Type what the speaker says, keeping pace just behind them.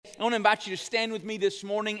I want to invite you to stand with me this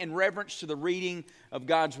morning in reverence to the reading of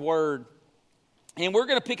God's Word. And we're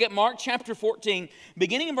going to pick up Mark chapter 14,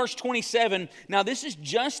 beginning in verse 27. Now, this is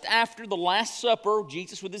just after the Last Supper,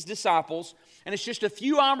 Jesus with his disciples, and it's just a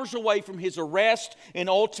few hours away from his arrest and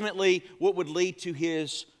ultimately what would lead to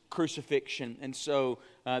his crucifixion. And so,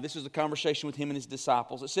 this is a conversation with him and his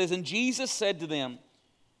disciples. It says, "And Jesus said to them,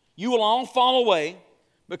 'You will all fall away,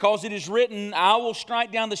 because it is written, I will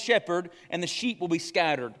strike down the shepherd, and the sheep will be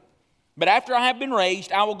scattered. But after I have been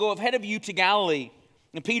raised, I will go ahead of you to Galilee.'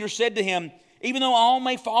 And Peter said to him, 'Even though all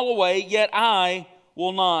may fall away, yet I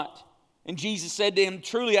will not.' And Jesus said to him,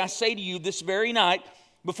 'Truly I say to you, this very night,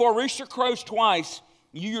 before a rooster crows twice,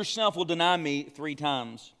 you yourself will deny me 3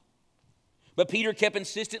 times.' But Peter kept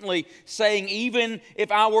insistently saying, 'Even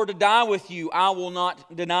if I were to die with you, I will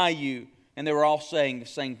not deny you.' And they were all saying the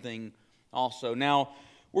same thing also." Now,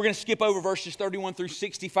 we're going to skip over verses 31 through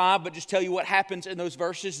 65, but just tell you what happens in those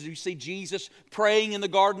verses as you see Jesus praying in the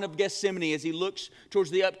Garden of Gethsemane as he looks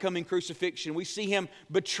towards the upcoming crucifixion. We see him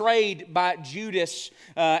betrayed by Judas,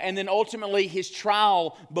 and then ultimately his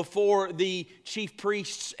trial before the chief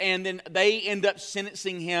priests, and then they end up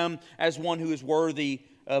sentencing him as one who is worthy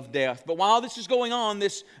of death. But while this is going on,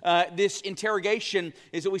 this interrogation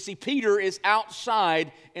is that we see Peter is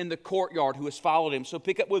outside in the courtyard who has followed him. So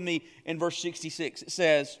pick up with me in verse 66. It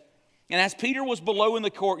says, "And as Peter was below in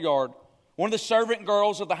the courtyard, one of the servant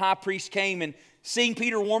girls of the high priest came, and seeing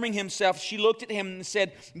Peter warming himself, she looked at him and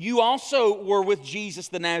said, 'You also were with Jesus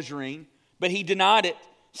the Nazarene.' But he denied it,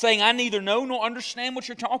 saying, 'I neither know nor understand what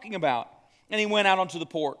you're talking about.' And he went out onto the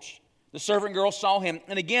porch. The servant girl saw him,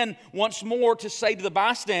 and again, once more to say to the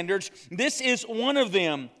bystanders, 'This is one of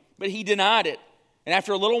them.' But he denied it. And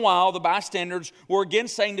after a little while, the bystanders were again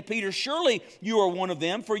saying to Peter, 'Surely you are one of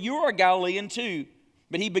them, for you are a Galilean too.'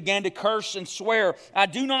 But he began to curse and swear, 'I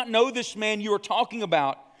do not know this man you are talking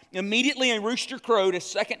about.' Immediately a rooster crowed a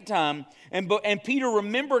second time, and Peter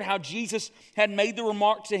remembered how Jesus had made the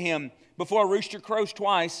remark to him, 'Before a rooster crows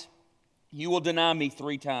twice, you will deny me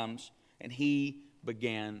 3 times.' And he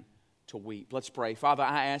began to weep." Let's pray. Father,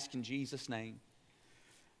 I ask in Jesus' name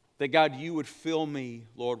that, God, you would fill me,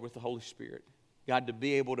 Lord, with the Holy Spirit. God, to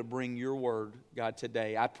be able to bring your word, God,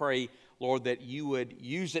 today. I pray, Lord, that you would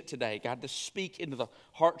use it today, God, to speak into the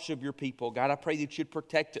hearts of your people. God, I pray that you'd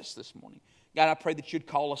protect us this morning. God, I pray that you'd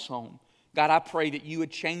call us home. God, I pray that you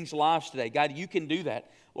would change lives today. God, you can do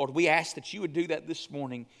that. Lord, we ask that you would do that this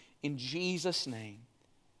morning. In Jesus' name,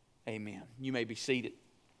 amen. You may be seated.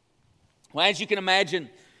 Well, as you can imagine,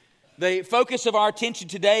 the focus of our attention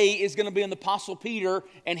today is going to be on the Apostle Peter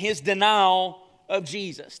and his denial of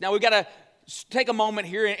Jesus. Now, we've got to take a moment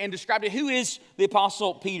here and describe who is the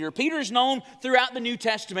Apostle Peter. Peter is known throughout the New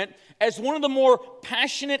Testament as one of the more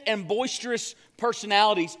passionate and boisterous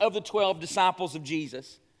personalities of the 12 disciples of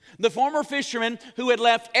Jesus. The former fisherman who had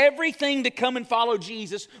left everything to come and follow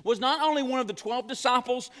Jesus was not only one of the 12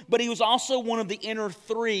 disciples, but he was also one of the inner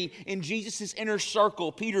 3 in Jesus' inner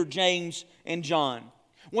circle, Peter, James, and John.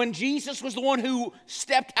 When Jesus was the one who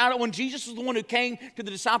stepped out, when Jesus was the one who came to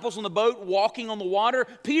the disciples on the boat walking on the water,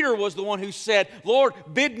 Peter was the one who said, "Lord,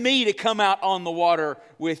 bid me to come out on the water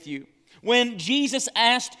with you." When Jesus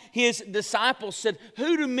asked his disciples, said,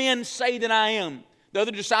 "Who do men say that I am?" The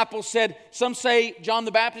other disciples said, some say John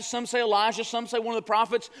the Baptist, some say Elijah, some say one of the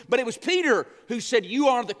prophets. But it was Peter who said, "You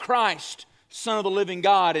are the Christ, Son of the living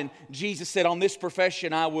God." And Jesus said, "On this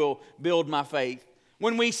profession I will build my faith."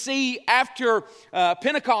 When we see after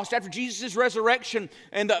Pentecost, after Jesus' resurrection,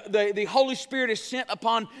 and the Holy Spirit is sent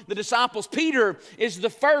upon the disciples, Peter is the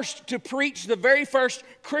first to preach the very first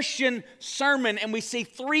Christian sermon, and we see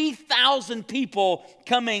 3,000 people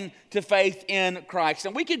coming to faith in Christ.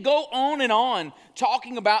 And we could go on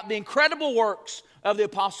talking about the incredible works of the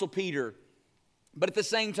Apostle Peter. But at the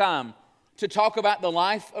same time, to talk about the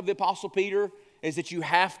life of the Apostle Peter is that you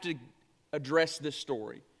have to address this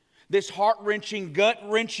story. This heart-wrenching,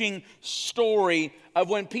 gut-wrenching story of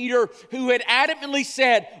when Peter, who had adamantly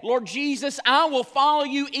said, "Lord Jesus, I will follow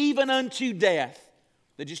you even unto death,"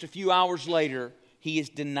 that just a few hours later, he is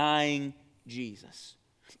denying Jesus.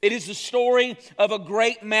 It is the story of a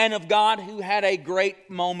great man of God who had a great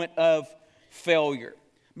moment of failure.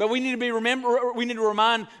 But we need to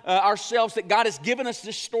remind ourselves that God has given us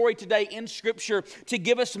this story today in Scripture to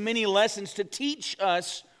give us many lessons, to teach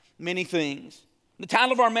us many things. The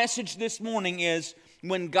title of our message this morning is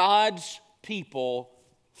 "When God's People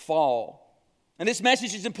Fall." And this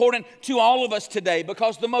message is important to all of us today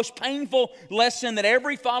because the most painful lesson that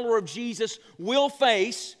every follower of Jesus will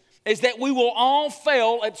face is that we will all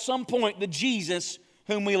fail at some point the Jesus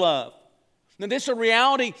whom we love. Now, this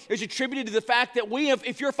reality is attributed to the fact that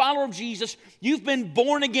if you're a follower of Jesus, you've been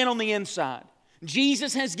born again on the inside.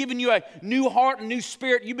 Jesus has given you a new heart and new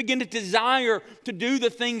spirit. You begin to desire to do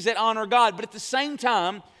the things that honor God. But at the same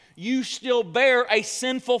time, you still bear a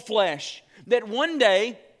sinful flesh that one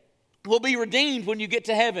day will be redeemed when you get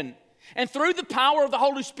to heaven. And through the power of the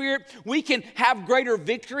Holy Spirit, we can have greater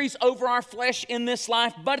victories over our flesh in this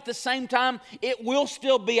life. But at the same time, it will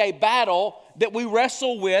still be a battle that we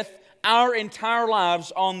wrestle with our entire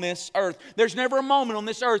lives on this earth. There's never a moment on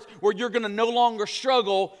this earth where you're going to no longer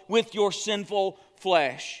struggle with your sinful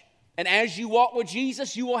flesh. And as you walk with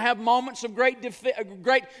Jesus, you will have moments of great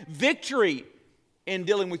victory in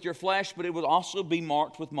dealing with your flesh, but it will also be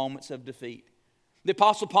marked with moments of defeat. The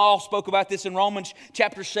Apostle Paul spoke about this in Romans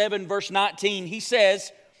chapter 7, verse 19. He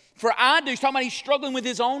says, he's talking about he's struggling with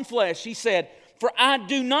his own flesh. He said, "For I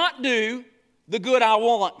do not do the good I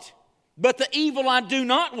want, but the evil I do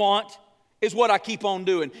not want is what I keep on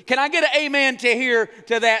doing." Can I get an amen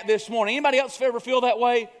to that this morning? Anybody else ever feel that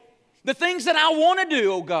way? The things that I want to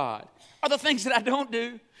do, oh God, are the things that I don't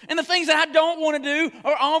do. And the things that I don't want to do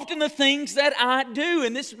are often the things that I do.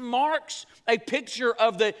 And this marks a picture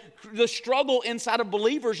of the struggle inside of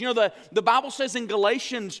believers. You know, the Bible says in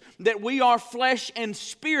Galatians that we are flesh and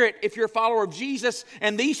spirit if you're a follower of Jesus.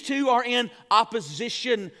 And these two are in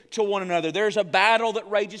opposition to one another. There's a battle that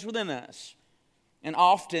rages within us. And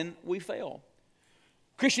often we fail.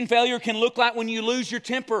 Christian failure can look like when you lose your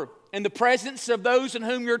temper in the presence of those in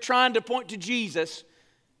whom you're trying to point to Jesus,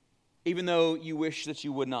 even though you wish that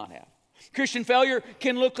you would not have. Christian failure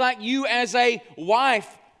can look like you as a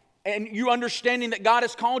wife and you understanding that God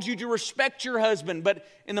has called you to respect your husband, but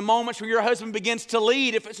in the moments where your husband begins to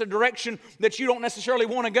lead, if it's a direction that you don't necessarily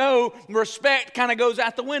want to go, respect kind of goes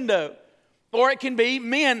out the window. Or it can be,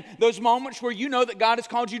 men, those moments where you know that God has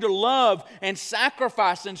called you to love and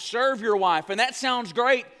sacrifice and serve your wife. And that sounds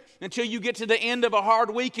great until you get to the end of a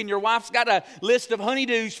hard week and your wife's got a list of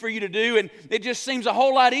honeydews for you to do, and it just seems a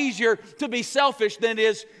whole lot easier to be selfish than it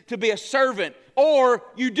is to be a servant. Or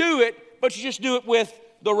you do it, but you just do it with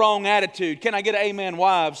the wrong attitude. Can I get an amen,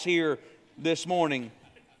 wives, here this morning?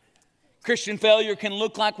 Christian failure can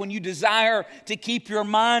look like when you desire to keep your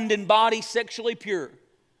mind and body sexually pure,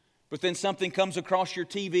 but then something comes across your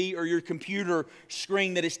TV or your computer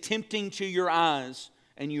screen that is tempting to your eyes,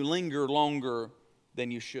 and you linger longer than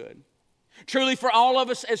you should. Truly, for all of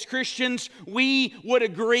us as Christians, we would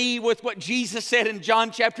agree with what Jesus said in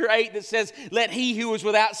John chapter 8 that says, "Let he who is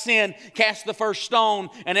without sin cast the first stone."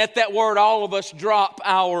 And at that word, all of us drop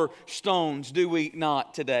our stones, do we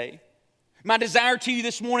not today? My desire to you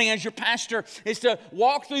this morning as your pastor is to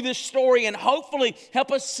walk through this story and hopefully help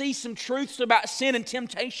us see some truths about sin and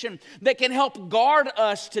temptation that can help guard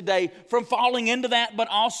us today from falling into that, but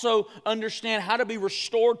also understand how to be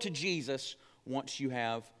restored to Jesus once you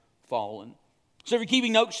have fallen. So if you're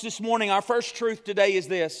keeping notes this morning, our first truth today is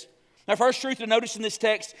this. Our first truth to notice in this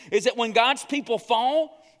text is that when God's people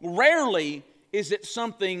fall, rarely is it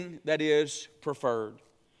something that is preferred.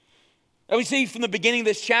 Now we see from the beginning of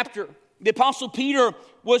this chapter, the Apostle Peter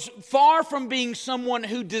was far from being someone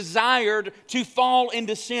who desired to fall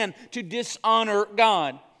into sin, to dishonor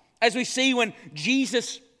God. As we see when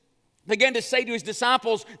Jesus began to say to his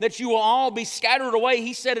disciples that you will all be scattered away,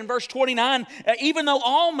 he said in verse 29, "Even though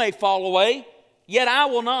all may fall away, yet I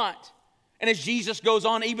will not." And as Jesus goes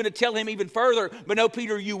on even to tell him even further, "But no,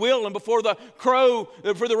 Peter, you will, and before the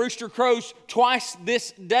rooster crows twice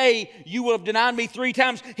this day, you will have denied me 3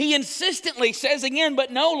 times. He insistently says again,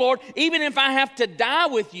 "But no, Lord, even if I have to die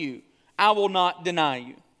with you, I will not deny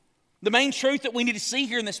you." The main truth that we need to see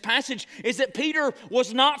here in this passage is that Peter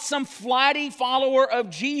was not some flighty follower of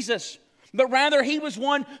Jesus, but rather he was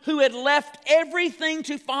one who had left everything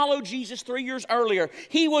to follow Jesus 3 years earlier.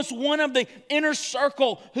 He was one of the inner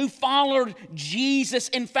circle who followed Jesus.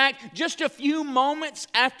 In fact, just a few moments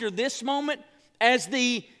after this moment, as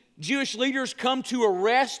the Jewish leaders come to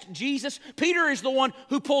arrest Jesus, Peter is the one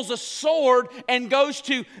who pulls a sword and goes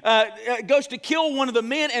to kill one of the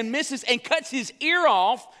men and misses and cuts his ear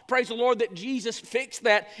off. Praise the Lord that Jesus fixed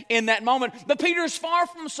that in that moment. But Peter is far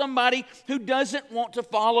from somebody who doesn't want to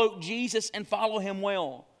follow Jesus and follow him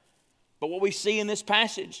well. But what we see in this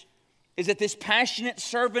passage is that this passionate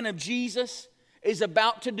servant of Jesus is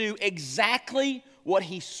about to do exactly what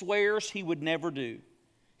he swears he would never do.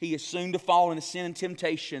 He is soon to fall into sin and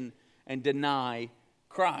temptation and deny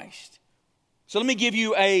Christ. So let me give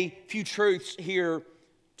you a few truths here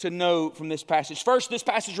to know from this passage. First, this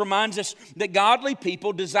passage reminds us that godly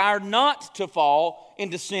people desire not to fall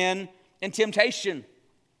into sin and temptation.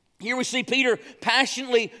 Here we see Peter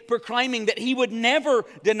passionately proclaiming that he would never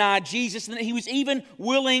deny Jesus and that he was even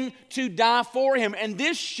willing to die for him. And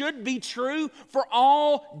this should be true for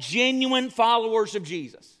all genuine followers of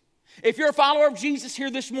Jesus. If you're a follower of Jesus here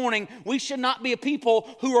this morning, we should not be a people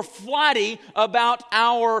who are flighty about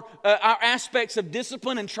our aspects of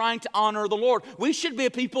discipline and trying to honor the Lord. We should be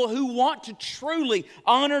a people who want to truly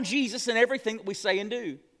honor Jesus in everything that we say and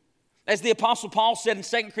do. As the Apostle Paul said in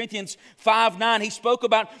 2 Corinthians 5:9, he spoke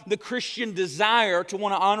about the Christian desire to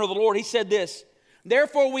want to honor the Lord. He said this,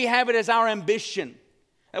 "Therefore we have it as our ambition."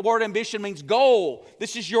 That word ambition means goal.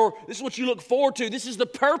 This is what you look forward to. This is the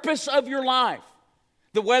purpose of your life.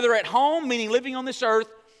 That whether at home, meaning living on this earth,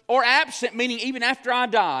 or absent, meaning even after I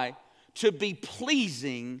die, to be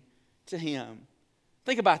pleasing to Him.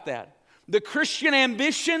 Think about that. The Christian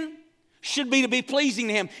ambition should be to be pleasing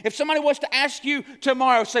to Him. If somebody was to ask you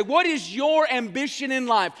tomorrow, say, what is your ambition in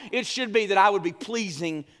life? It should be that I would be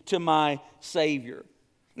pleasing to my Savior.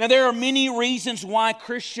 Now, there are many reasons why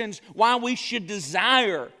we should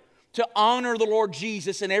desire to honor the Lord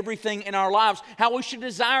Jesus in everything in our lives, how we should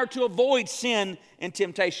desire to avoid sin and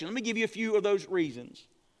temptation. Let me give you a few of those reasons.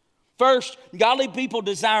 First, godly people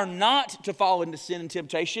desire not to fall into sin and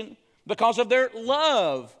temptation because of their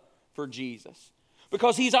love for Jesus.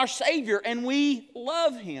 Because He's our Savior and we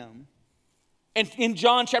love Him. And in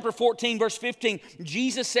John chapter 14, verse 15,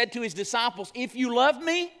 Jesus said to His disciples, "If you love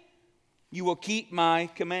me, you will keep my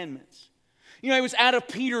commandments." You know, it was out of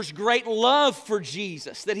Peter's great love for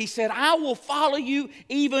Jesus that he said, "I will follow you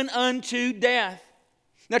even unto death."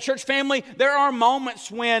 Now, church family, there are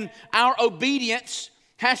moments when our obedience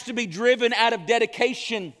has to be driven out of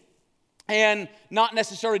dedication and not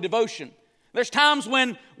necessarily devotion. There's times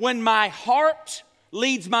when my heart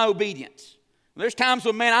leads my obedience. There's times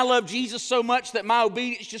when, man, I love Jesus so much that my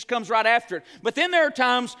obedience just comes right after it. But then there are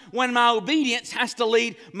times when my obedience has to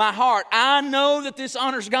lead my heart. I know that this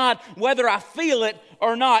honors God whether I feel it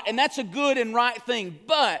or not, and that's a good and right thing.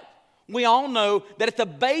 But we all know that at the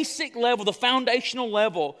basic level, the foundational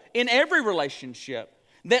level in every relationship,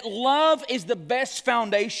 that love is the best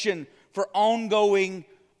foundation for ongoing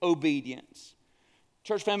obedience.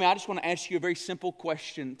 Church family, I just want to ask you a very simple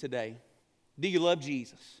question today. Do you love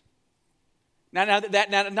Jesus? Now,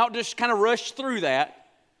 not just kind of rush through that,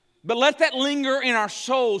 but let that linger in our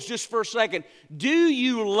souls just for a second. Do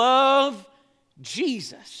you love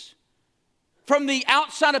Jesus? From the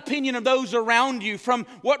outside opinion of those around you, from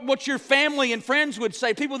what your family and friends would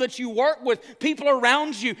say, people that you work with, people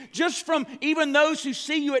around you, just from even those who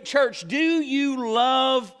see you at church, do you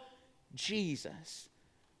love Jesus?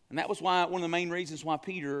 And that was one of the main reasons why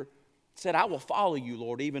Peter said, "I will follow you,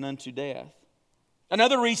 Lord, even unto death."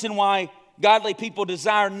 Another reason why godly people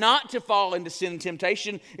desire not to fall into sin and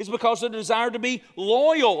temptation is because of the desire to be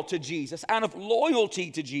loyal to Jesus, out of loyalty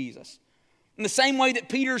to Jesus. In the same way that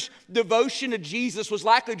Peter's devotion to Jesus was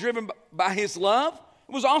likely driven by his love,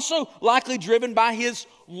 it was also likely driven by his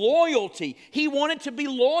loyalty. He wanted to be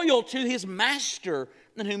loyal to his master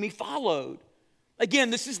in whom he followed.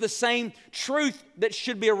 Again, this is the same truth that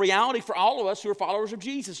should be a reality for all of us who are followers of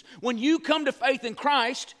Jesus. When you come to faith in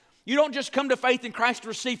Christ, you don't just come to faith in Christ to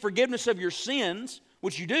receive forgiveness of your sins,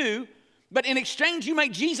 which you do, but in exchange you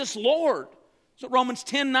make Jesus Lord. So Romans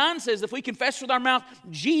 10:9 says, if we confess with our mouth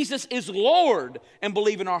Jesus is Lord and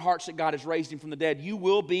believe in our hearts that God has raised Him from the dead, you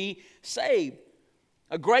will be saved.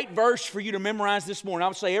 A great verse for you to memorize this morning, I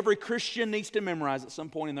would say every Christian needs to memorize at some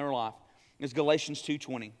point in their life, is Galatians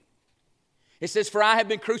 2:20. It says, "For I have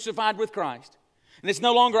been crucified with Christ, and it's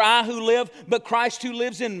no longer I who live, but Christ who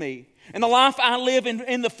lives in me. And the life I live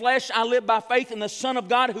in the flesh, I live by faith in the Son of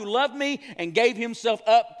God who loved me and gave Himself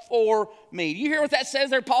up for me." Do you hear what that says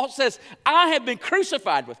there? Paul says, I have been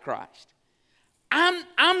crucified with Christ.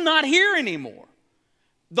 I'm not here anymore.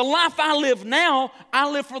 The life I live now, I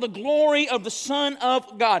live for the glory of the Son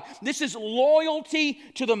of God. This is loyalty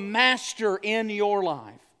to the Master in your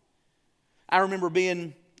life. I remember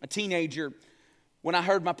being a teenager when I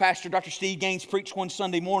heard my pastor, Dr. Steve Gaines, preach one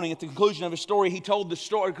Sunday morning. At the conclusion of his story,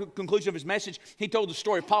 conclusion of his message, he told the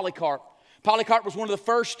story of Polycarp. Polycarp was one of the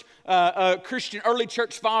first Christian early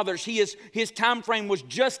church fathers. His time frame was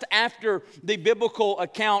just after the biblical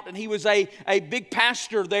account, and he was a big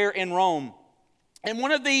pastor there in Rome. And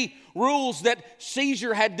one of the rules that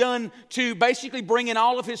Caesar had done to basically bring in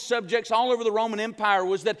all of his subjects all over the Roman Empire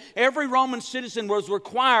was that every Roman citizen was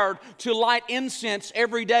required to light incense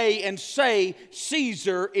every day and say,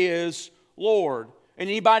 "Caesar is Lord." And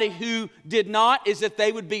anybody who did not, is that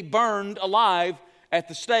they would be burned alive at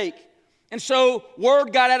the stake. And so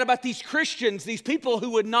word got out about these Christians, these people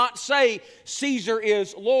who would not say Caesar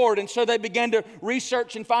is Lord. And so they began to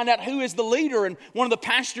research and find out who is the leader. And one of the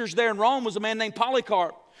pastors there in Rome was a man named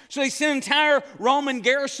Polycarp. So they sent an entire Roman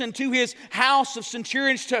garrison to his house of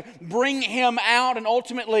centurions to bring him out and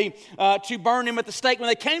ultimately to burn him at the stake. When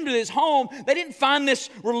they came to his home, they didn't find this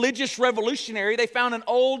religious revolutionary. They found an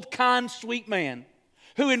old, kind, sweet man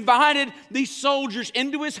who invited these soldiers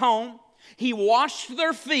into his home. He washed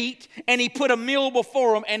their feet, and he put a meal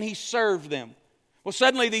before them, and he served them. Well,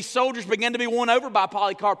 suddenly these soldiers began to be won over by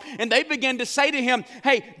Polycarp, and they began to say to him,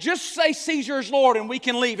 hey, just say Caesar is Lord and we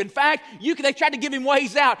can leave. In fact, they tried to give him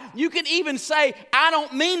ways out. You can even say, I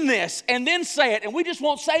don't mean this, and then say it, and we just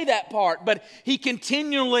won't say that part. But he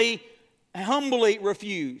continually, humbly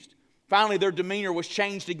refused. Finally, their demeanor was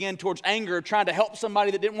changed again towards anger, trying to help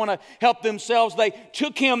somebody that didn't want to help themselves. They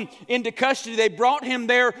took him into custody. They brought him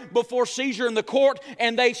there before Caesar in the court,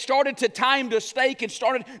 and they started to tie him to a stake and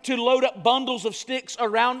started to load up bundles of sticks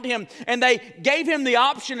around him. And they gave him the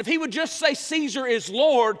option, if he would just say Caesar is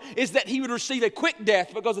Lord, is that he would receive a quick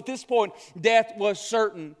death, because at this point, death was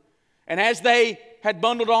certain. And as they had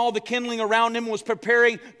bundled all the kindling around him and was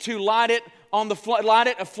preparing to light it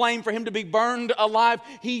a flame for him to be burned alive,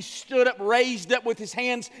 he stood up, raised up with his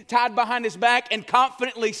hands tied behind his back, and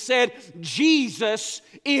confidently said, Jesus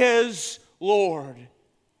is Lord.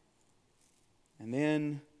 And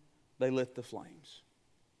then they lit the flames.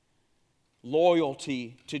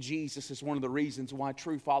 Loyalty to Jesus is one of the reasons why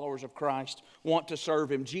true followers of Christ want to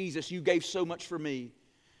serve Him. Jesus, you gave so much for me.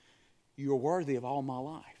 You are worthy of all my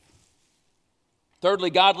life.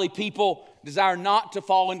 Thirdly, godly people desire not to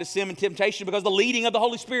fall into sin and temptation because the leading of the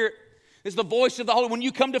Holy Spirit is the voice of the Holy. When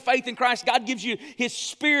you come to faith in Christ, God gives you His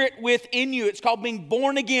Spirit within you. It's called being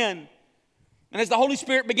born again. And as the Holy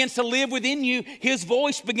Spirit begins to live within you, His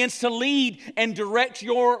voice begins to lead and direct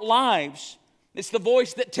your lives. It's the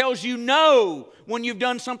voice that tells you no when you've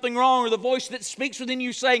done something wrong, or the voice that speaks within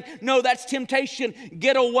you saying, no, that's temptation.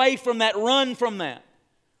 Get away from that. Run from that.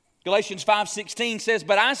 Galatians 5:16 says,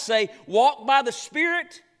 but I say, walk by the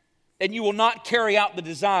Spirit, and you will not carry out the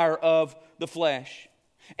desire of the flesh.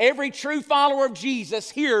 Every true follower of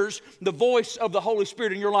Jesus hears the voice of the Holy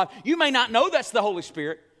Spirit in your life. You may not know that's the Holy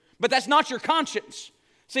Spirit, but that's not your conscience.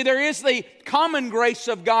 See, there is the common grace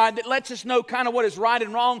of God that lets us know kind of what is right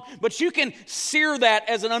and wrong, but you can sear that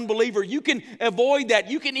as an unbeliever. You can avoid that.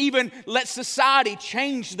 You can even let society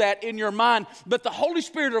change that in your mind. But the Holy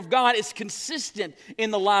Spirit of God is consistent in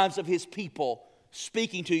the lives of His people,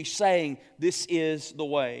 speaking to you, saying, this is the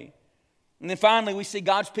way. And then finally, we see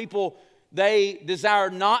God's people, they desire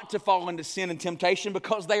not to fall into sin and temptation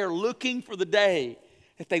because they are looking for the day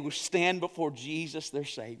that they will stand before Jesus, their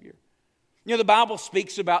Savior. You know, the Bible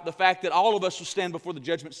speaks about the fact that all of us will stand before the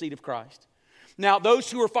judgment seat of Christ. Now, those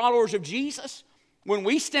who are followers of Jesus, when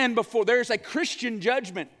we stand before, there's a Christian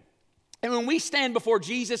judgment. And when we stand before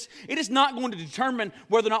Jesus, it is not going to determine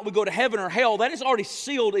whether or not we go to heaven or hell. That is already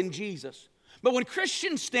sealed in Jesus. But when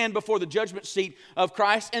Christians stand before the judgment seat of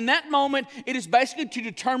Christ, in that moment, it is basically to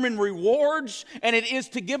determine rewards, and it is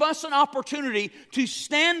to give us an opportunity to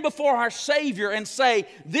stand before our Savior and say,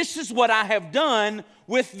 this is what I have done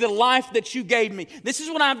with the life that you gave me. This is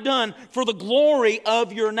what I've done for the glory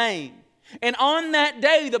of your name. And on that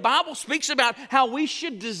day, the Bible speaks about how we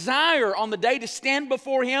should desire on the day to stand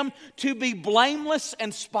before Him to be blameless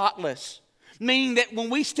and spotless. Meaning that when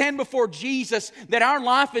we stand before Jesus, that our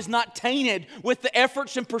life is not tainted with the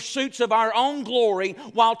efforts and pursuits of our own glory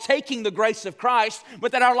while taking the grace of Christ,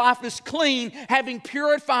 but that our life is clean, having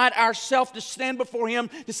purified ourselves to stand before Him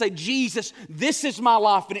to say, Jesus, this is my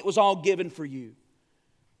life and it was all given for you.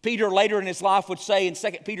 Peter later in his life would say in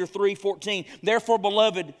 2 Peter 3:14, therefore,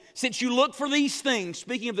 beloved, since you look for these things,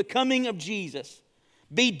 speaking of the coming of Jesus,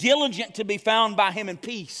 be diligent to be found by Him in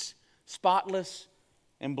peace, spotless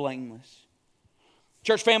and blameless.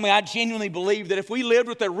 Church family, I genuinely believe that if we lived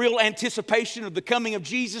with a real anticipation of the coming of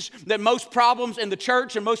Jesus, that most problems in the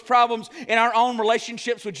church and most problems in our own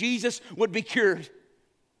relationships with Jesus would be cured.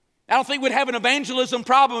 I don't think we'd have an evangelism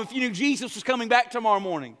problem if you knew Jesus was coming back tomorrow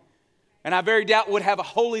morning. And I very doubt would have a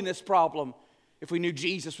holiness problem if we knew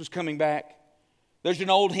Jesus was coming back. There's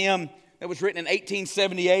an old hymn that was written in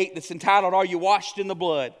 1878 that's entitled, Are You Washed in the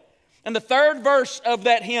Blood? And the third verse of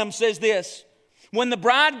that hymn says this, when the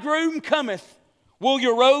bridegroom cometh, will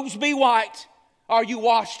your robes be white? Are you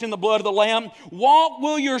washed in the blood of the Lamb?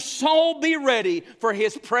 Will your soul be ready for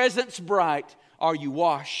His presence bright? Are you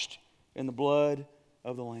washed in the blood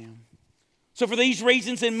of the Lamb? So for these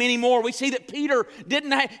reasons and many more, we see that Peter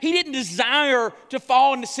didn't desire to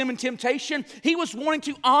fall into sin and temptation. He was wanting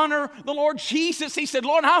to honor the Lord Jesus. He said,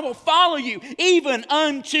 Lord, I will follow you even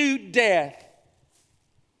unto death.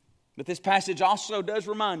 But this passage also does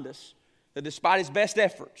remind us that despite his best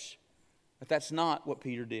efforts, that's not what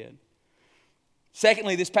Peter did.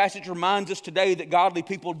 Secondly, this passage reminds us today that godly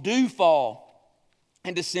people do fall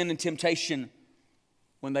into sin and temptation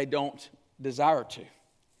when they don't desire to.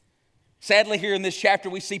 Sadly, here in this chapter,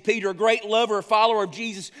 we see Peter, a great lover, a follower of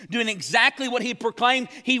Jesus, doing exactly what he proclaimed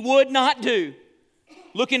he would not do.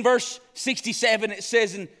 Look in verse 67, it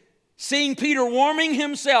says, and seeing Peter warming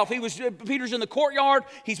himself, Peter's in the courtyard,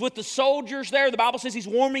 he's with the soldiers there. The Bible says he's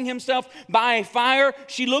warming himself by a fire.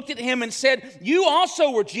 She looked at him and said, you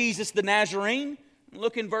also were Jesus the Nazarene.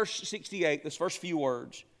 Look in verse 68, this first few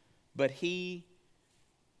words. But he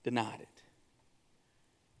denied it.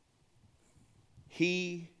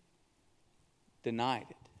 He denied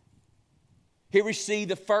it. Here we see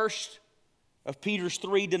the first of Peter's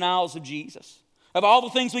 3 denials of Jesus. Of all the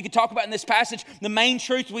things we could talk about in this passage, the main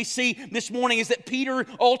truth we see this morning is that Peter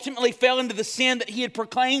ultimately fell into the sin that he had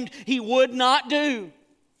proclaimed he would not do.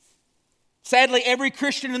 Sadly, every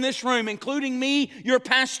Christian in this room, including me, your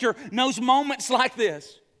pastor, knows moments like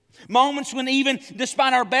this. Moments when even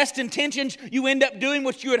despite our best intentions, you end up doing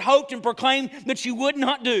what you had hoped and proclaimed that you would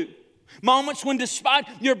not do. Moments when despite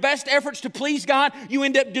your best efforts to please God, you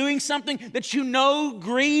end up doing something that you know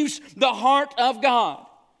grieves the heart of God.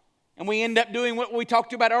 And we end up doing what we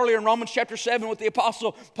talked about earlier in Romans chapter 7 with the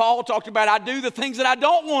Apostle Paul talked about, I do the things that I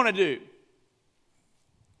don't want to do.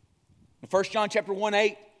 In 1 John chapter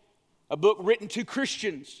 1:8, a book written to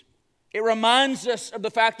Christians, it reminds us of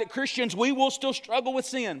the fact that Christians, we will still struggle with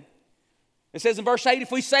sin. It says in verse 8,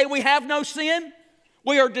 if we say we have no sin,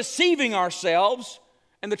 we are deceiving ourselves,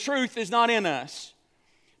 and the truth is not in us.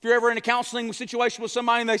 If you're ever in a counseling situation with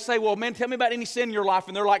somebody and they say, well, man, tell me about any sin in your life.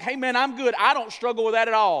 And they're like, hey, man, I'm good. I don't struggle with that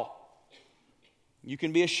at all. You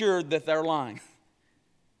can be assured that they're lying.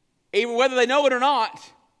 Even whether they know it or not,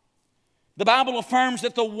 the Bible affirms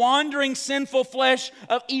that the wandering, sinful flesh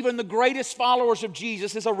of even the greatest followers of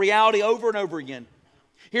Jesus is a reality over and over again.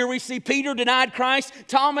 Here we see Peter denied Christ.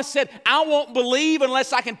 Thomas said, I won't believe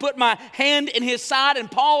unless I can put my hand in his side. And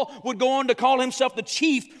Paul would go on to call himself the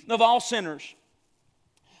chief of all sinners.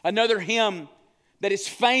 Another hymn that is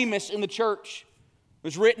famous in the church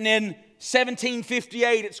was written in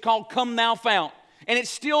 1758. It's called Come Thou Fount. And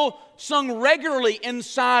it's still sung regularly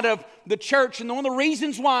inside of the church. And one of the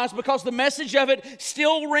reasons why is because the message of it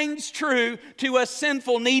still rings true to us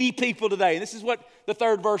sinful, needy people today. And this is what the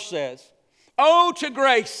third verse says. Oh, to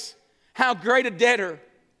grace, how great a debtor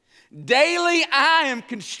daily I am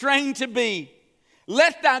constrained to be.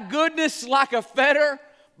 Let thy goodness like a fetter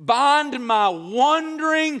bind my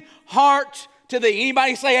wandering heart to thee.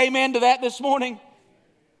 Anybody say amen to that this morning?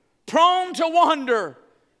 Prone to wander.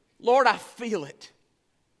 Lord, I feel it.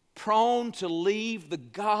 Prone to leave the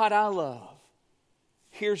God I love.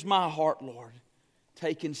 Here's my heart, Lord.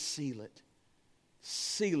 Take and seal it.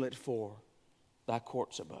 Seal it for thy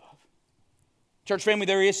courts above. Church family,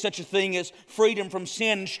 there is such a thing as freedom from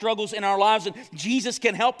sin and struggles in our lives, and Jesus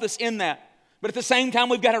can help us in that. But at the same time,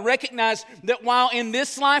 we've got to recognize that while in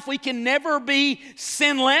this life we can never be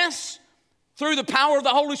sinless, through the power of the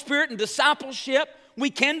Holy Spirit and discipleship, we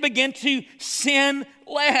can begin to sin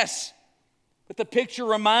less. But the picture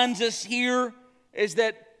reminds us here is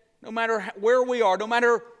that no matter where we are, no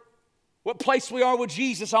matter what place we are with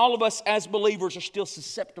Jesus, all of us as believers are still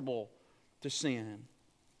susceptible to sin.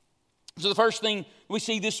 So the first thing we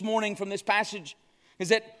see this morning from this passage is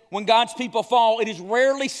that when God's people fall, it is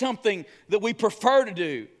rarely something that we prefer to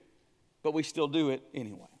do, but we still do it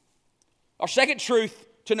anyway. Our second truth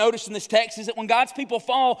to notice in this text is that when God's people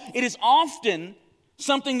fall, it is often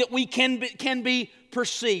something that we can be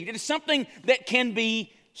perceived. It is something that can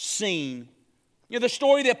be seen. You know, the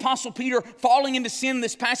story of the Apostle Peter falling into sin in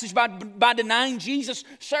this passage by denying Jesus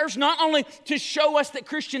serves not only to show us that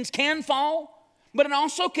Christians can fall, but it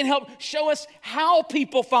also can help show us how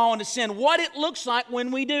people fall into sin, what it looks like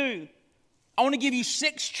when we do. I want to give you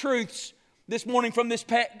 6 truths this morning from this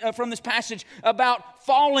passage about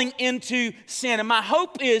falling into sin. And my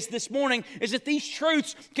hope is this morning is that these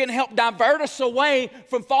truths can help divert us away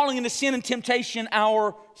from falling into sin and temptation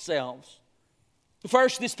ourselves.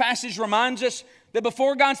 First, this passage reminds us that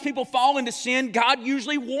before God's people fall into sin, God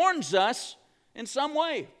usually warns us in some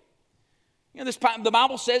way. You know, the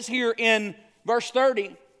Bible says here in verse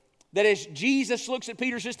 30 that as Jesus looks at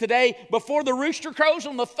Peter, says, today, before the rooster crows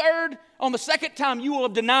on the second time, you will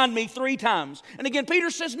have denied me 3 times. And again, Peter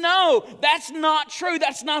says, no, that's not true.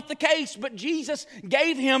 That's not the case. But Jesus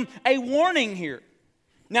gave him a warning here.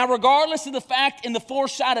 Now, regardless of the fact and the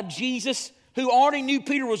foresight of Jesus, who already knew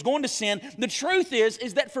Peter was going to sin, the truth is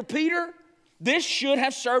that for Peter, this should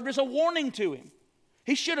have served as a warning to him.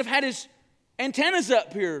 He should have had his antennas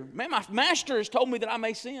up here. Man, my master has told me that I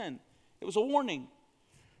may sin. It was a warning.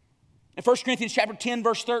 In 1 Corinthians chapter 10,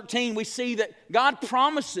 verse 13, we see that God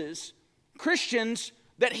promises Christians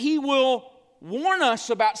that He will warn us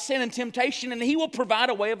about sin and temptation, and He will provide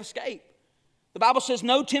a way of escape. The Bible says,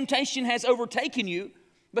 no temptation has overtaken you,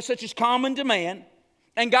 but such is common to man.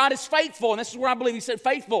 And God is faithful, and this is where I believe He said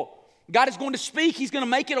faithful. God is going to speak. He's going to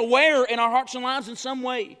make it aware in our hearts and lives in some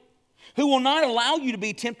way. Who will not allow you to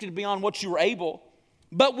be tempted beyond what you are able,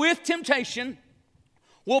 but with temptation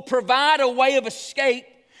will provide a way of escape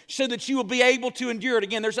so that you will be able to endure it.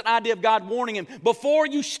 Again, there's an idea of God warning him. Before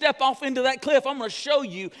you step off into that cliff, I'm going to show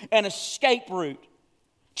you an escape route.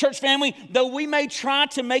 Church family, though we may try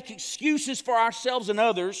to make excuses for ourselves and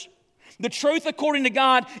others, the truth according to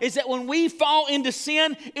God is that when we fall into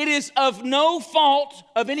sin, it is of no fault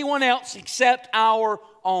of anyone else except our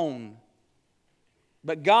own.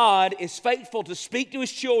 But God is faithful to speak to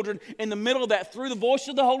His children in the middle of that through the voice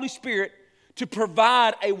of the Holy Spirit to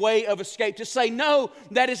provide a way of escape, to say, no,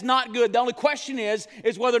 that is not good. The only question is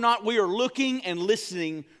whether or not we are looking and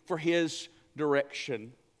listening for His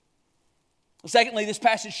direction. Secondly, this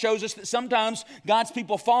passage shows us that sometimes God's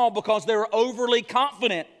people fall because they're overly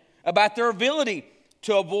confident about their ability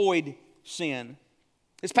to avoid sin.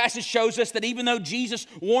 This passage shows us that even though Jesus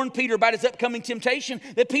warned Peter about his upcoming temptation,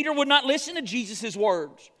 that Peter would not listen to Jesus'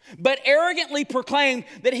 words, but arrogantly proclaimed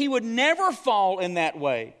that he would never fall in that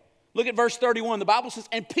way. Look at verse 31. The Bible says,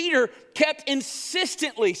 and Peter kept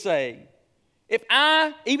insistently saying,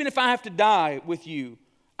 even if I have to die with you,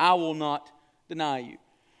 I will not deny you.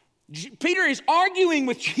 Peter is arguing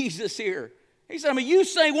with Jesus here. He said, you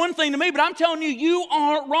say one thing to me, but I'm telling you, you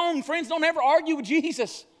are wrong. Friends, don't ever argue with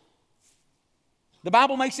Jesus. The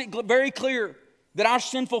Bible makes it very clear that our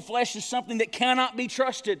sinful flesh is something that cannot be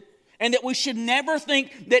trusted, and that we should never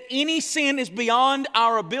think that any sin is beyond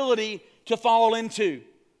our ability to fall into.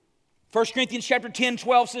 1 Corinthians chapter 10,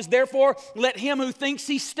 12 says, therefore, let him who thinks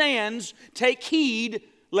he stands take heed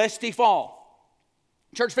lest he fall.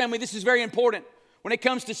 Church family, this is very important. When it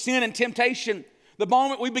comes to sin and temptation, the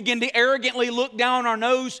moment we begin to arrogantly look down our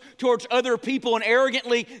nose towards other people and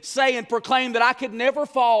arrogantly say and proclaim that I could never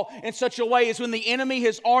fall in such a way, is when the enemy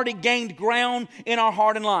has already gained ground in our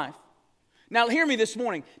heart and life. Now, hear me this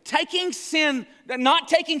morning. Not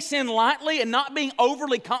taking sin lightly and not being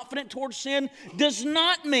overly confident towards sin does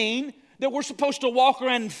not mean that we're supposed to walk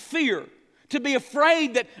around in fear, to be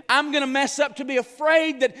afraid that I'm going to mess up, to be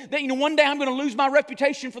afraid that one day I'm going to lose my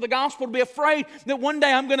reputation for the gospel, to be afraid that one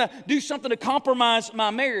day I'm going to do something to compromise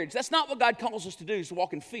my marriage. That's not what God calls us to do, is to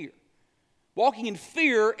walk in fear. Walking in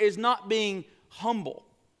fear is not being humble.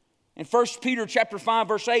 In 1 Peter chapter 5,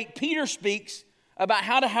 verse 8, Peter speaks about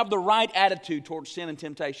how to have the right attitude towards sin and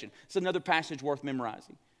temptation. It's another passage worth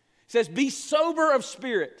memorizing. It says, be sober of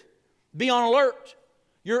spirit, be on alert.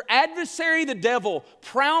 Your adversary, the devil,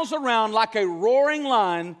 prowls around like a roaring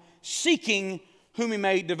lion, seeking whom he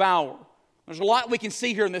may devour. There's a lot we can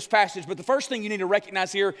see here in this passage, but the first thing you need to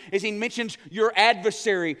recognize here is he mentions your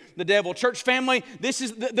adversary, the devil. Church family, this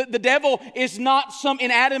is the devil is not some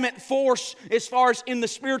inanimate force as far as in the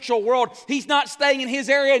spiritual world. He's not staying in his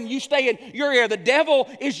area and you stay in your area. The devil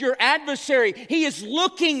is your adversary. He is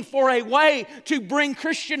looking for a way to bring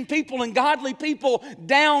Christian people and godly people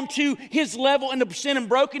down to his level into sin and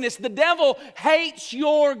brokenness. The devil hates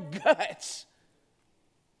your guts.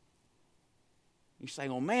 You say,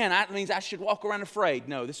 well, man, that means I should walk around afraid.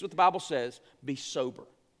 No, this is what the Bible says. Be sober.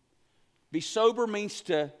 Be sober means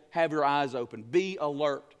to have your eyes open. Be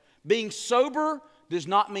alert. Being sober does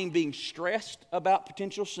not mean being stressed about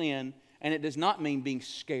potential sin, and it does not mean being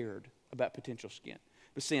scared about potential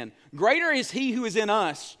sin. Greater is He who is in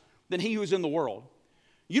us than he who is in the world.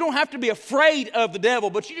 You don't have to be afraid of the devil,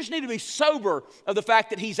 but you just need to be sober of the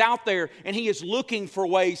fact that he's out there and he is looking for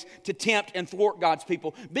ways to tempt and thwart God's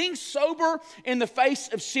people. Being sober in the face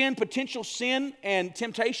of sin, potential sin and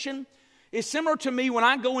temptation, is similar to me when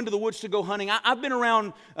I go into the woods to go hunting. I've been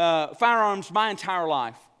around firearms my entire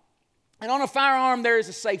life. And on a firearm, there is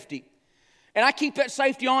a safety. And I keep that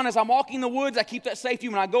safety on as I'm walking in the woods. I keep that safety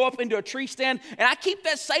when I go up into a tree stand. And I keep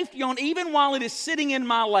that safety on even while it is sitting in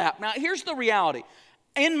my lap. Now, here's the reality.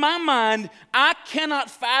 In my mind, I cannot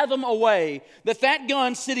fathom a way that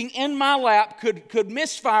gun sitting in my lap could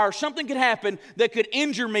misfire. Something could happen that could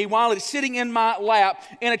injure me while it's sitting in my lap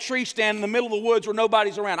in a tree stand in the middle of the woods where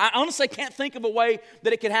nobody's around. I honestly can't think of a way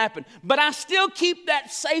that it could happen. But I still keep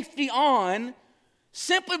that safety on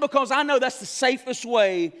simply because I know that's the safest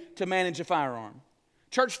way to manage a firearm.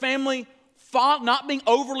 Church family, not being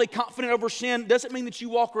overly confident over sin doesn't mean that you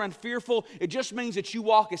walk around fearful. It just means that you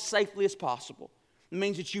walk as safely as possible. It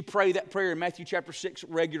means that you pray that prayer in Matthew chapter 6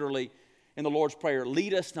 regularly in the Lord's Prayer.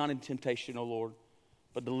 Lead us not into temptation, O Lord,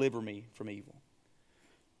 but deliver me from evil.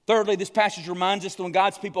 Thirdly, this passage reminds us that when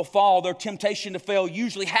God's people fall, their temptation to fail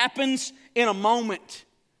usually happens in a moment.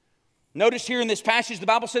 Notice here in this passage, the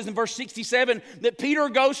Bible says in verse 67 that Peter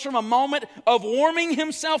goes from a moment of warming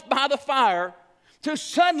himself by the fire to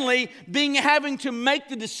suddenly having to make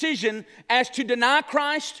the decision as to deny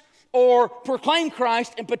Christ or proclaim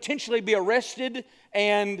Christ and potentially be arrested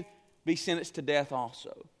and be sentenced to death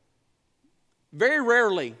also. Very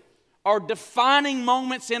rarely are defining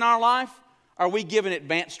moments in our life are we given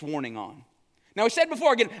advanced warning on. Now, we said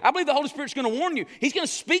before, again, I believe the Holy Spirit's going to warn you. He's going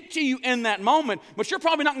to speak to you in that moment, but you're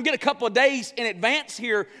probably not going to get a couple of days in advance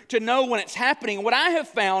here to know when it's happening. And what I have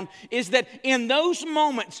found is that in those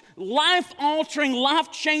moments, life-altering,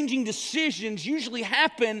 life-changing decisions usually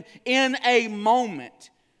happen in a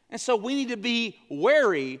moment. And so we need to be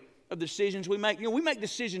wary of the decisions we make. We make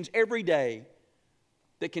decisions every day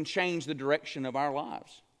that can change the direction of our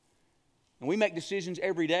lives. And we make decisions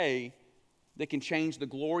every day that can change the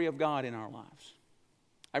glory of God in our lives.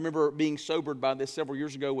 I remember being sobered by this several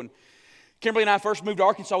years ago when Kimberly and I first moved to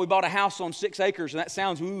Arkansas. We bought a house on 6 acres, and that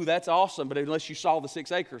sounds, that's awesome, but unless you saw the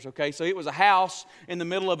 6 acres, okay? So it was a house in the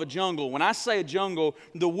middle of a jungle. When I say a jungle,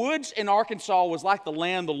 the woods in Arkansas was like the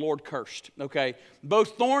land the Lord cursed, okay?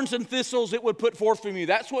 Both thorns and thistles it would put forth from you.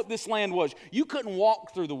 That's what this land was. You couldn't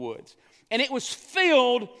walk through the woods. And it was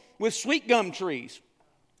filled with sweet gum trees.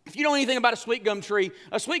 If you know anything about a sweet gum tree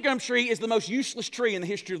is the most useless tree in the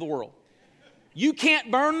history of the world. You can't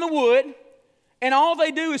burn the wood, and all they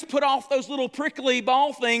do is put off those little prickly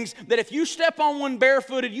ball things that if you step on one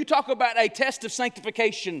barefooted, you talk about a test of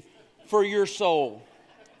sanctification for your soul.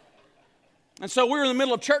 And so we were in the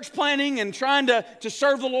middle of church planning and trying to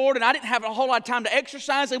serve the Lord, and I didn't have a whole lot of time to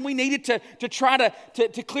exercise, and we needed to try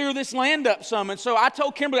to clear this land up some. And so I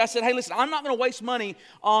told Kimberly, I said, hey, listen, I'm not going to waste money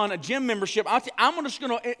on a gym membership. I'm just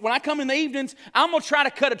going to, when I come in the evenings, I'm going to try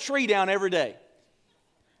to cut a tree down every day.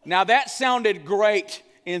 Now that sounded great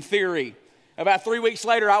in theory. About 3 weeks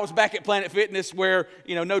later, I was back at Planet Fitness where,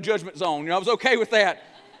 no judgment zone. I was okay with that.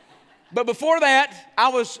 But before that, I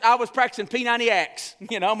was practicing P90X. I'm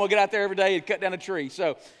going to get out there every day and cut down a tree.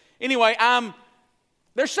 So anyway,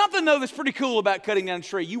 there's something, though, that's pretty cool about cutting down a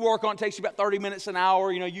tree. You work on it, takes you about 30 minutes an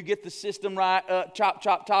hour. You get the system right, chop,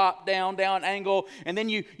 top, down, angle, and then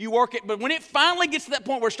you work it. But when it finally gets to that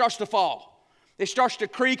point where it starts to fall, it starts to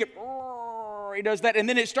creak, it does that, and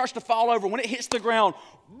then it starts to fall over. When it hits the ground,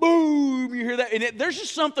 boom, you hear that. And there's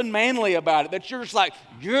just something manly about it that you're just like,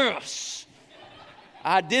 yes.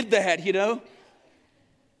 I did that,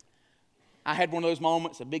 I had one of those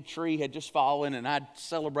moments, a big tree had just fallen, and I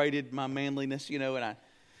celebrated my manliness, and I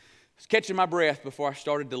was catching my breath before I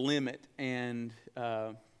started to limb it, and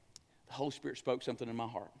the Holy Spirit spoke something in my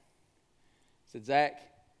heart. He said, Zach,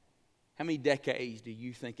 how many decades do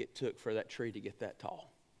you think it took for that tree to get that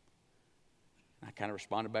tall? And I kind of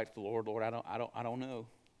responded back to the Lord, I don't know.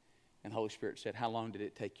 And the Holy Spirit said, how long did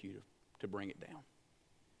it take you to bring it down?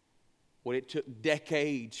 Well, it took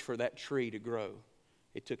decades for that tree to grow.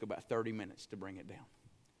 It took about 30 minutes to bring it down.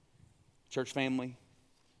 Church family,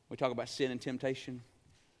 we talk about sin and temptation.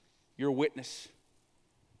 Your witness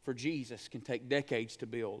for Jesus can take decades to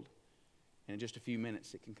build, and in just a few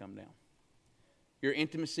minutes it can come down. Your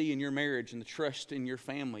intimacy in your marriage and the trust in your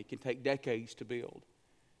family can take decades to build,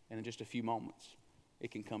 and in just a few moments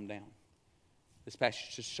it can come down. This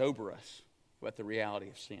passage should sober us about the reality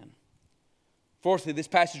of sin. Fourthly, this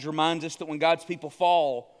passage reminds us that when God's people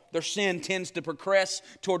fall, their sin tends to progress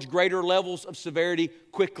towards greater levels of severity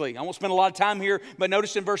quickly. I won't spend a lot of time here, but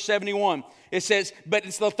notice in verse 71, it says, but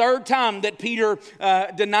it's the third time that Peter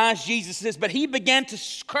denies Jesus. It says, but he began to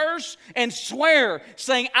curse and swear,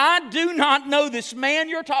 saying, I do not know this man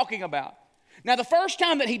you're talking about. Now, the first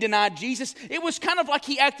time that he denied Jesus, it was kind of like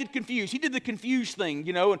he acted confused. He did the confused thing,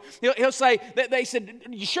 and he'll say that they said,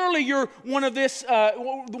 surely you're one of these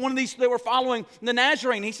that were following the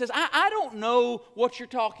Nazarene. He says, I don't know what you're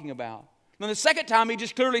talking about. Then the second time, he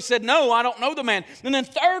just clearly said, no, I don't know the man. And then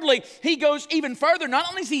thirdly, he goes even further. Not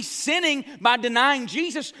only is he sinning by denying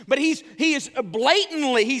Jesus, but he is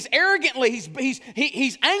blatantly, he's arrogantly,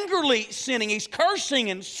 he's angrily sinning. He's cursing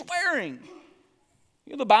and swearing.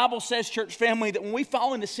 You know, the Bible says, church family, that when we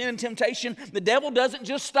fall into sin and temptation, the devil doesn't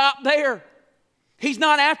just stop there. He's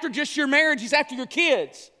not after just your marriage. He's after your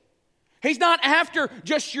kids. He's not after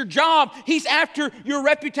just your job. He's after your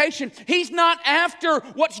reputation. He's not after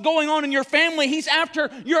what's going on in your family. He's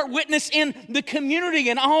after your witness in the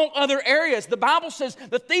community and all other areas. The Bible says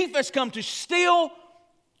the thief has come to steal,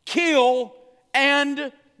 kill,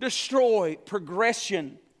 and destroy.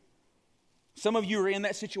 Progression. Some of you are in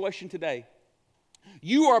that situation today.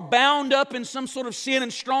 You are bound up in some sort of sin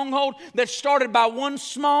and stronghold that started by one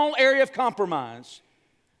small area of compromise.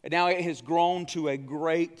 And now it has grown to a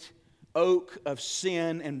great oak of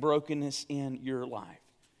sin and brokenness in your life.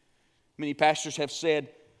 Many pastors have said,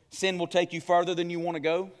 sin will take you farther than you want to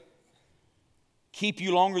go, keep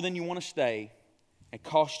you longer than you want to stay, and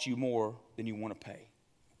cost you more than you want to pay.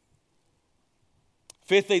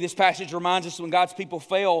 Fifthly, this passage reminds us when God's people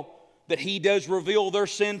fail that He does reveal their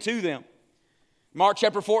sin to them. Mark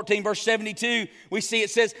chapter 14, verse 72, we see it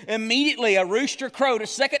says, immediately a rooster crowed a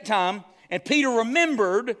second time, and Peter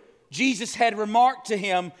remembered Jesus had remarked to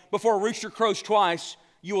him, before a rooster crows twice,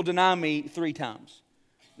 you will deny me 3 times.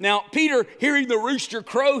 Now, Peter, hearing the rooster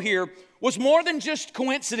crow here, was more than just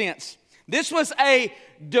coincidence. This was a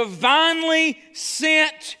divinely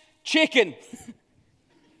sent chicken.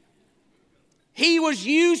 He was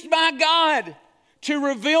used by God to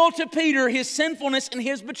reveal to Peter his sinfulness and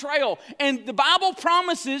his betrayal. And the Bible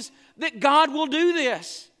promises that God will do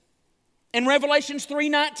this. In Revelations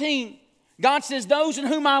 3:19, God says, those in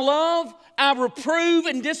whom I love, I reprove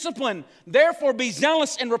and discipline. Therefore, be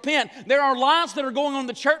zealous and repent. There are lies that are going on in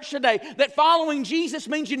the church today that following Jesus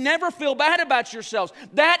means you never feel bad about yourselves.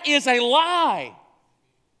 That is a lie.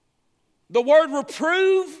 The word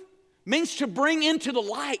reprove means to bring into the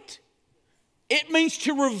light. It means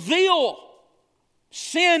to reveal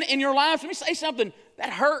sin in your lives. Let me say something. That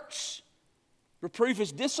hurts. Reproof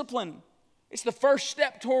is discipline. It's the first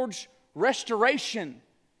step towards restoration.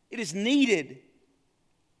 It is needed.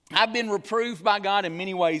 I've been reproved by God in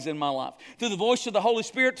many ways in my life. Through the voice of the Holy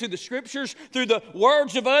Spirit, through the Scriptures, through the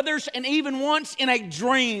words of others, and even once in a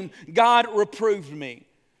dream, God reproved me.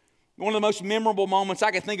 One of the most memorable moments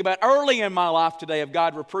I can think about early in my life today of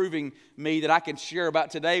God reproving me that I can share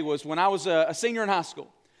about today was when I was a senior in high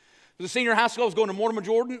school. I was a senior in high school. I was going to Mortimer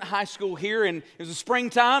Jordan High School here, and it was the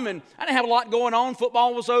springtime, and I didn't have a lot going on.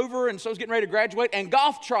 Football was over, and so I was getting ready to graduate, and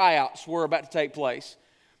golf tryouts were about to take place.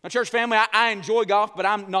 Now, church family, I enjoy golf, but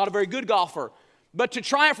I'm not a very good golfer. But to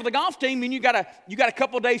try out for the golf team, you got a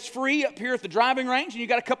couple of days free up here at the driving range, and you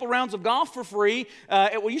got a couple rounds of golf for free.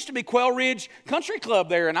 It used to be Quail Ridge Country Club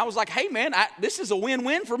there, and I was like, hey, man, this is a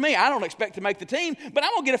win-win for me. I don't expect to make the team, but I'm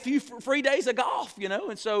going to get a few free days of golf,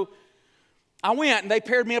 And so I went, and they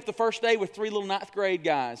paired me up the first day with 3 little 9th grade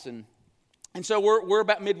guys, and so we're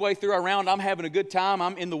about midway through our round. I'm having a good time.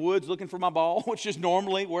 I'm in the woods looking for my ball, which is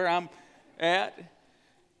normally where I'm at.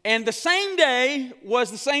 And the same day was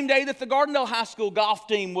the same day that the Gardendale High School golf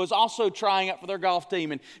team was also trying out for their golf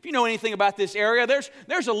team. And if you know anything about this area,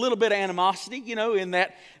 there's a little bit of animosity, in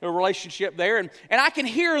that relationship there. And I can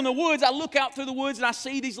hear in the woods, I look out through the woods and I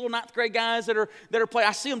see these little 9th grade guys that are playing.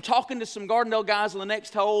 I see them talking to some Gardendale guys on the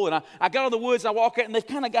next hole. And I got in the woods and I walk out and they've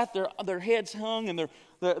kind of got their heads hung and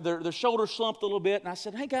their shoulders slumped a little bit. And I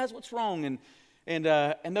said, hey guys, what's wrong?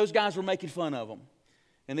 And those guys were making fun of them.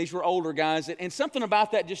 And these were older guys, and something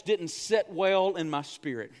about that just didn't sit well in my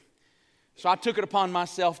spirit. So I took it upon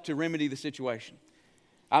myself to remedy the situation.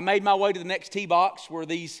 I made my way to the next tee box where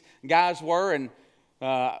these guys were, and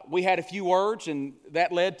we had a few words, and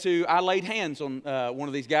that led to I laid hands on one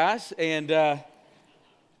of these guys, and I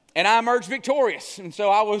emerged victorious. And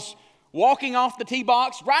so I was walking off the tee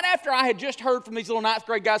box right after I had just heard from these little 9th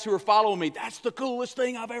grade guys who were following me. That's the coolest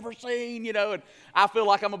thing I've ever seen, and I feel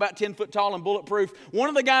like I'm about 10 foot tall and bulletproof. One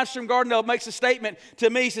of the guys from Gardendale makes a statement to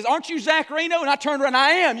me. He says, aren't you Zach Reno? And I turned around, I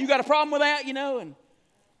am. You got a problem with that, And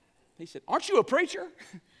he said, aren't you a preacher?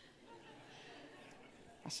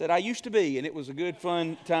 I said, I used to be, and it was a good,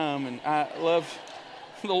 fun time, and I love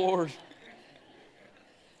the Lord.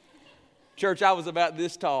 Church, I was about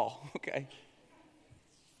this tall, okay?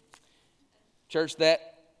 Church, that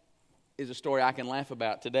is a story I can laugh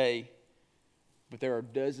about today, but there are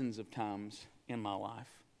dozens of times in my life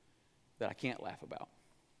that I can't laugh about.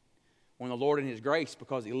 When the Lord in His grace,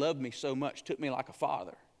 because He loved me so much, took me like a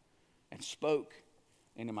father and spoke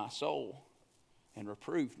into my soul and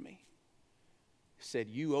reproved me. Said,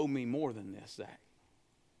 you owe me more than this, Zach.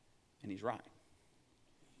 And he's right.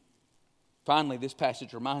 Finally, this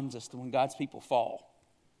passage reminds us that when God's people fall,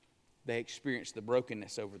 they experience the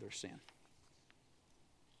brokenness over their sin.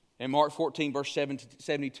 In Mark 14, verse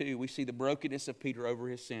 72, we see the brokenness of Peter over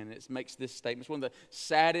his sin. And it makes this statement. It's one of the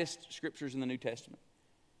saddest scriptures in the New Testament.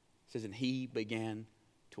 It says, and he began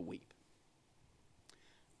to weep.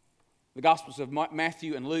 The Gospels of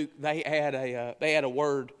Matthew and Luke, they add a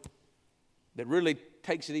word that really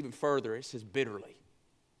takes it even further. It says bitterly.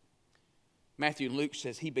 Matthew and Luke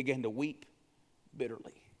says he began to weep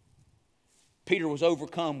bitterly. Peter was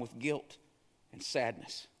overcome with guilt and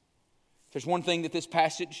sadness. If there's one thing that this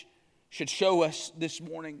passage should show us this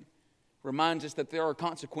morning, reminds us that there are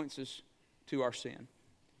consequences to our sin.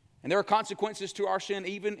 And there are consequences to our sin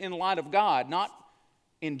even in light of God, not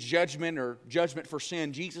in judgment or judgment for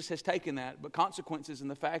sin. Jesus has taken that, but consequences in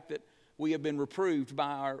the fact that we have been reproved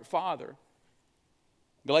by our Father.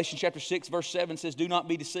 Galatians chapter 6, verse 7 says, do not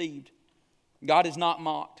be deceived. God is not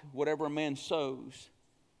mocked. Whatever a man sows,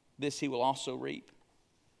 this he will also reap.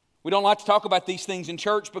 We don't like to talk about these things in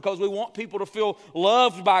church because we want people to feel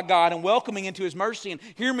loved by God and welcoming into His mercy. And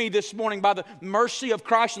hear me this morning, by the mercy of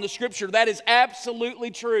Christ in the Scripture, that is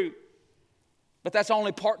absolutely true. But that's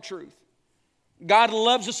only part truth. God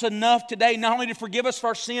loves us enough today not only to forgive us for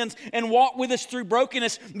our sins and walk with us through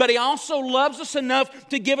brokenness, but He also loves us enough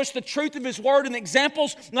to give us the truth of His Word and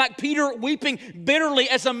examples like Peter weeping bitterly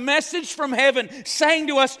as a message from heaven saying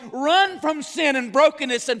to us, run from sin and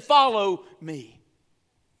brokenness and follow me.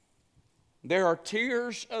 There are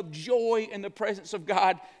tears of joy in the presence of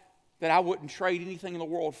God that I wouldn't trade anything in the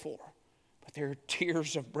world for. But there are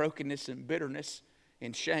tears of brokenness and bitterness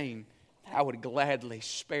and shame that I would gladly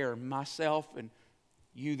spare myself and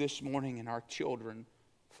you this morning and our children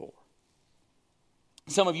for.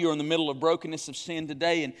 Some of you are in the middle of brokenness of sin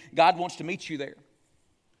today, and God wants to meet you there.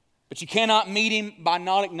 But you cannot meet Him by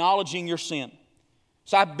not acknowledging your sin.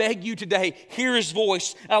 So I beg you today, hear His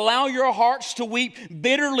voice. Allow your hearts to weep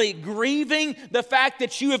bitterly, grieving the fact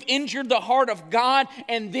that you have injured the heart of God,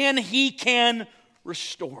 and then He can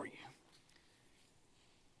restore you.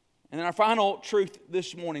 And then our final truth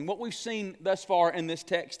this morning, what we've seen thus far in this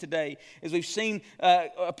text today is we've seen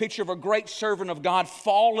a picture of a great servant of God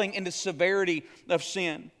falling into severity of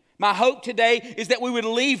sin. My hope today is that we would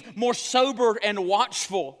leave more sober and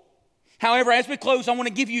watchful. However, as we close, I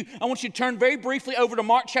want you to turn very briefly over to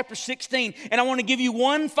Mark chapter 16, and I want to give you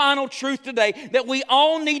one final truth today that we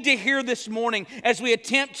all need to hear this morning as we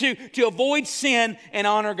attempt to avoid sin and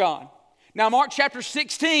honor God. Now, Mark chapter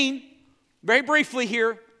 16, very briefly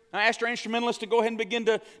here, I asked our instrumentalists to go ahead and begin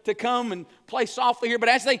to come and play softly here, but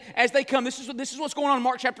as they come, this is what's going on in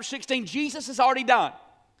Mark chapter 16. Jesus has already died.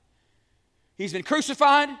 He's been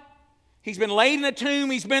crucified. He's been laid in a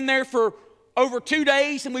tomb. He's been there for over 2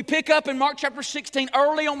 days, and we pick up in Mark chapter 16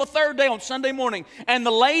 early on the third day on Sunday morning, and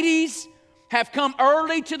the ladies have come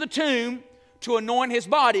early to the tomb to anoint His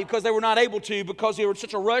body because they were not able to because they were in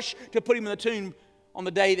such a rush to put Him in the tomb on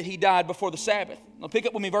the day that He died before the Sabbath. Now pick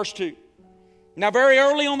up with me verse 2. Now very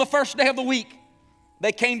early on the first day of the week,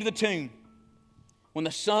 they came to the tomb when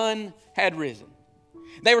the sun had risen.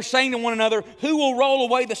 They were saying to one another, who will roll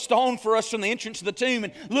away the stone for us from the entrance of the tomb?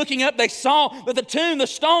 And looking up, they saw that the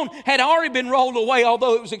stone had already been rolled away,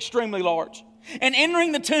 although it was extremely large. And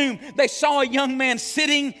entering the tomb, they saw a young man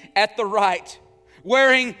sitting at the right,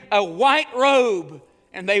 wearing a white robe,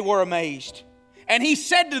 and they were amazed. And he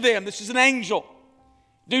said to them, this is an angel,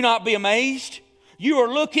 do not be amazed. You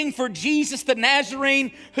are looking for Jesus the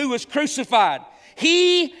Nazarene who was crucified.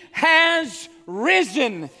 He has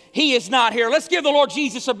risen. He is not here. Let's give the Lord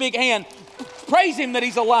Jesus a big hand. Praise Him that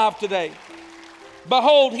He's alive today.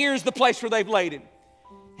 Behold, here's the place where they've laid Him.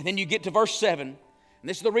 And then you get to verse 7. And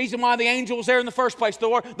this is the reason why the angel was there in the first place.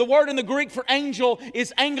 The word in the Greek for angel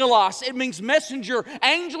is angelos. It means messenger.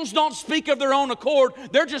 Angels don't speak of their own accord.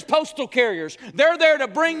 They're just postal carriers. They're there to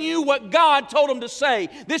bring you what God told them to say.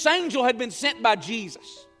 This angel had been sent by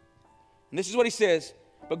Jesus. And this is what he says.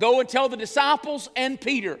 But go and tell the disciples and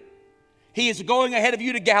Peter, He is going ahead of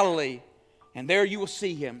you to Galilee, and there you will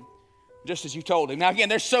see Him, just as you told him. Now again,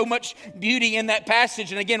 there's so much beauty in that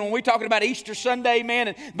passage. And again, when we're talking about Easter Sunday, man,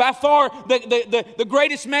 and by far the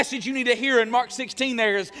greatest message you need to hear in Mark 16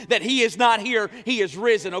 there is that He is not here, He is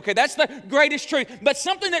risen. Okay, that's the greatest truth. But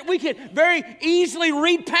something that we could very easily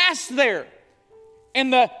read past there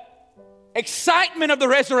in the excitement of the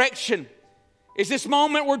resurrection is this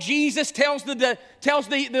moment where Jesus tells the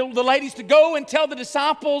ladies to go and tell the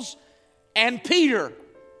disciples and Peter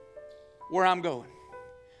where I'm going.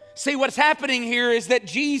 See, what's happening here is that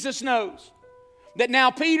Jesus knows That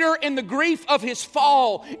now Peter, in the grief of his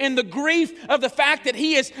fall, in the grief of the fact that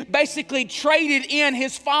he has basically traded in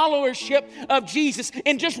his followership of Jesus,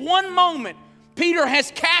 in just one moment, Peter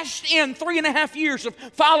has cashed in 3.5 years of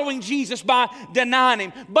following Jesus by denying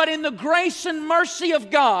him. But in the grace and mercy of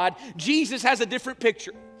God, Jesus has a different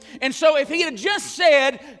picture. And so if he had just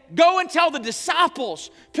said, go and tell the disciples,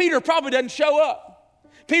 Peter probably doesn't show up.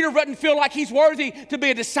 Peter doesn't feel like he's worthy to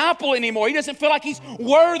be a disciple anymore. He doesn't feel like he's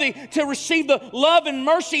worthy to receive the love and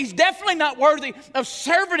mercy. He's definitely not worthy of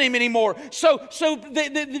serving him anymore. So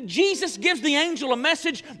Jesus gives the angel a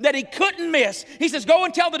message that he couldn't miss. He says, go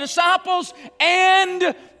and tell the disciples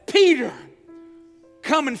and Peter,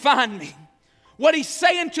 come and find me. What he's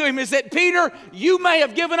saying to him is that, Peter, you may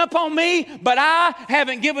have given up on me, but I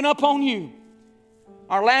haven't given up on you.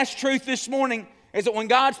 Our last truth this morning is that when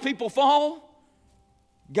God's people fall,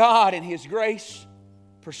 God in His grace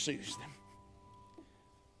pursues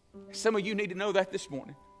them. Some of you need to know that this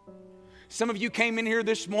morning. Some of you came in here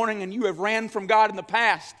this morning and you have ran from God in the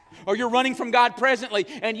past, or you're running from God presently,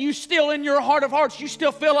 and you still in your heart of hearts, you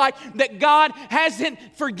still feel like that God hasn't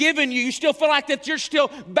forgiven you. You still feel like that you're still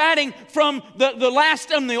batting from the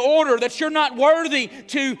last in the order, that you're not worthy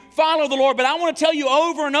to follow the Lord. But I want to tell you,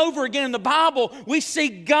 over and over again in the Bible, we see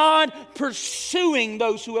God pursuing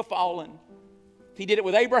those who have fallen. He did it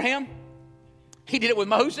with Abraham. He did it with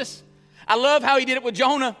Moses. I love how He did it with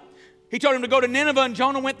Jonah. He told him to go to Nineveh, and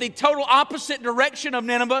Jonah went the total opposite direction of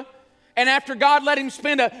Nineveh. And after God let him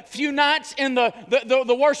spend a few nights in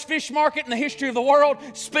the worst fish market in the history of the world,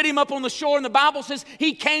 spit him up on the shore, and the Bible says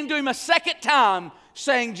He came to him a second time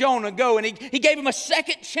saying, Jonah, go. And he gave him a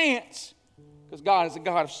second chance, because God is a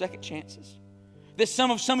God of second chances. That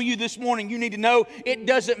some of you this morning, you need to know it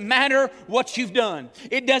doesn't matter what you've done.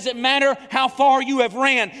 It doesn't matter how far you have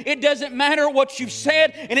ran. It doesn't matter what you've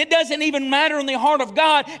said. And it doesn't even matter in the heart of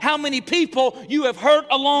God how many people you have hurt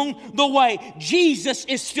along the way. Jesus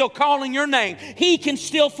is still calling your name. He can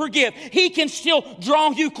still forgive. He can still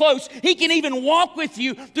draw you close. He can even walk with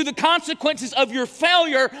you through the consequences of your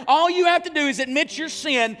failure. All you have to do is admit your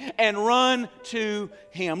sin and run to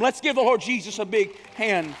Him. Let's give the Lord Jesus a big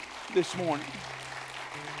hand this morning.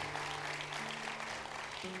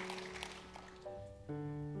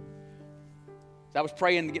 As I was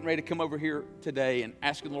praying and getting ready to come over here today and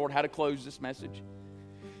asking the Lord how to close this message,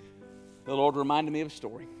 the Lord reminded me of a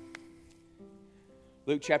story.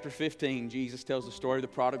 Luke chapter 15, Jesus tells the story of the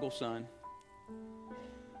prodigal son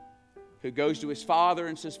who goes to his father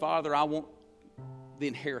and says, Father, I want the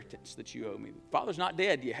inheritance that you owe me. The father's not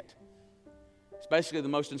dead yet. It's basically the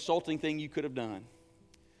most insulting thing you could have done.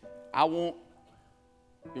 I want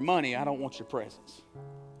your money. I don't want your presence.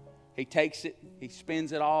 He takes it, he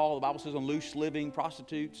spends it all. The Bible says on loose living,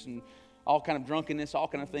 prostitutes, and all kind of drunkenness, all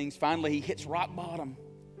kind of things. Finally, he hits rock bottom.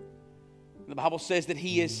 The Bible says that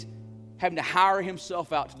he is having to hire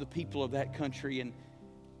himself out to the people of that country, and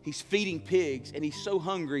he's feeding pigs, and he's so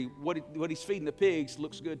hungry, what he's feeding the pigs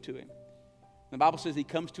looks good to him. The Bible says he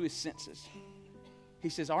comes to his senses. He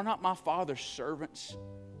says, are not my father's servants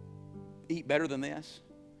eat better than this?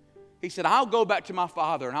 He said, I'll go back to my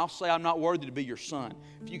father and I'll say I'm not worthy to be your son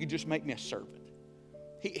if you could just make me a servant.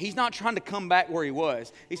 He's not trying to come back where he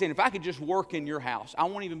was. He's saying, if I could just work in your house, I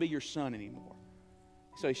won't even be your son anymore.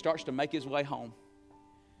 So he starts to make his way home.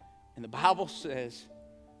 And the Bible says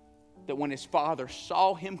that when his father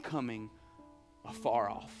saw him coming afar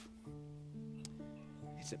off,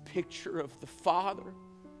 it's a picture of the father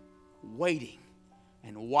waiting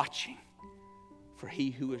and watching for he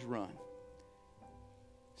who has run.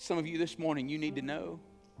 Some of you this morning, you need to know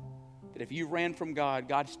that if you ran from God,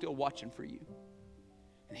 God's still watching for you.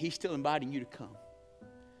 And He's still inviting you to come.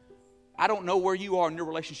 I don't know where you are in your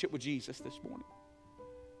relationship with Jesus this morning.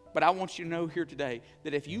 But I want you to know here today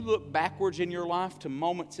that if you look backwards in your life to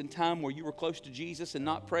moments in time where you were close to Jesus and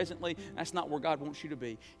not presently, that's not where God wants you to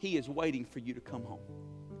be. He is waiting for you to come home.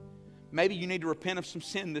 Maybe you need to repent of some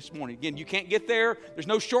sin this morning. Again, you can't get there. There's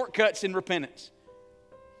no shortcuts in repentance.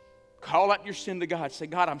 Call out your sin to God. Say,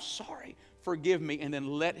 God, I'm sorry. Forgive me. And then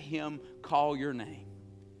let Him call your name.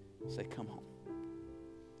 Say, come home.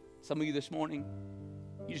 Some of you this morning,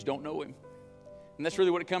 you just don't know Him. And that's really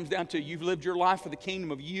what it comes down to. You've lived your life for the kingdom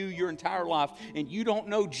of you your entire life, and you don't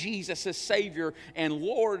know Jesus as Savior and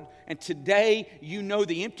Lord. And today, you know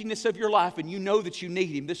the emptiness of your life, and you know that you need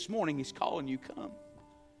Him. This morning, He's calling you, come.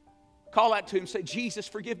 Call out to Him. Say, Jesus,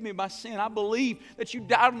 forgive me my sin. I believe that you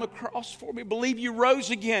died on the cross for me. I believe you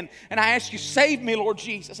rose again. And I ask you, save me, Lord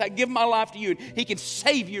Jesus. I give my life to you. And He can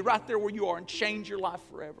save you right there where you are and change your life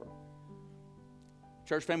forever.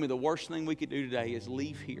 Church family, the worst thing we could do today is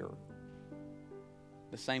leave here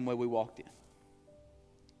the same way we walked in.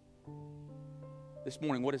 this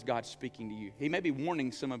morning, what is God speaking to you? He may be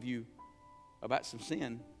warning some of you about some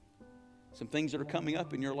sin, some things that are coming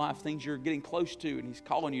up in your life, things you're getting close to, and He's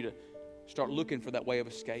calling you to start looking for that way of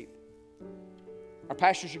escape. Our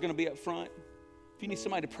pastors are going to be up front. If you need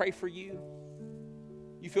somebody to pray for you,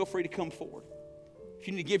 you feel free to come forward. If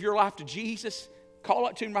you need to give your life to Jesus, call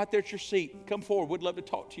out to Him right there at your seat. Come forward. We'd love to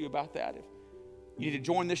talk to you about that. If you need to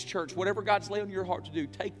join this church, whatever God's laid on your heart to do,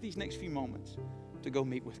 take these next few moments to go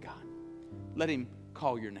meet with God. Let Him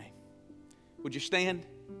call your name. Would you stand?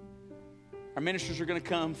 Our ministers are going to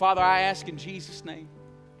come. Father, I ask in Jesus' name,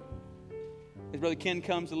 as Brother Ken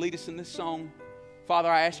comes to lead us in this song, Father,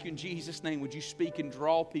 I ask you in Jesus' name, would you speak and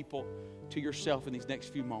draw people to yourself in these next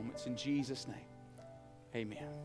few moments? In Jesus' name, amen.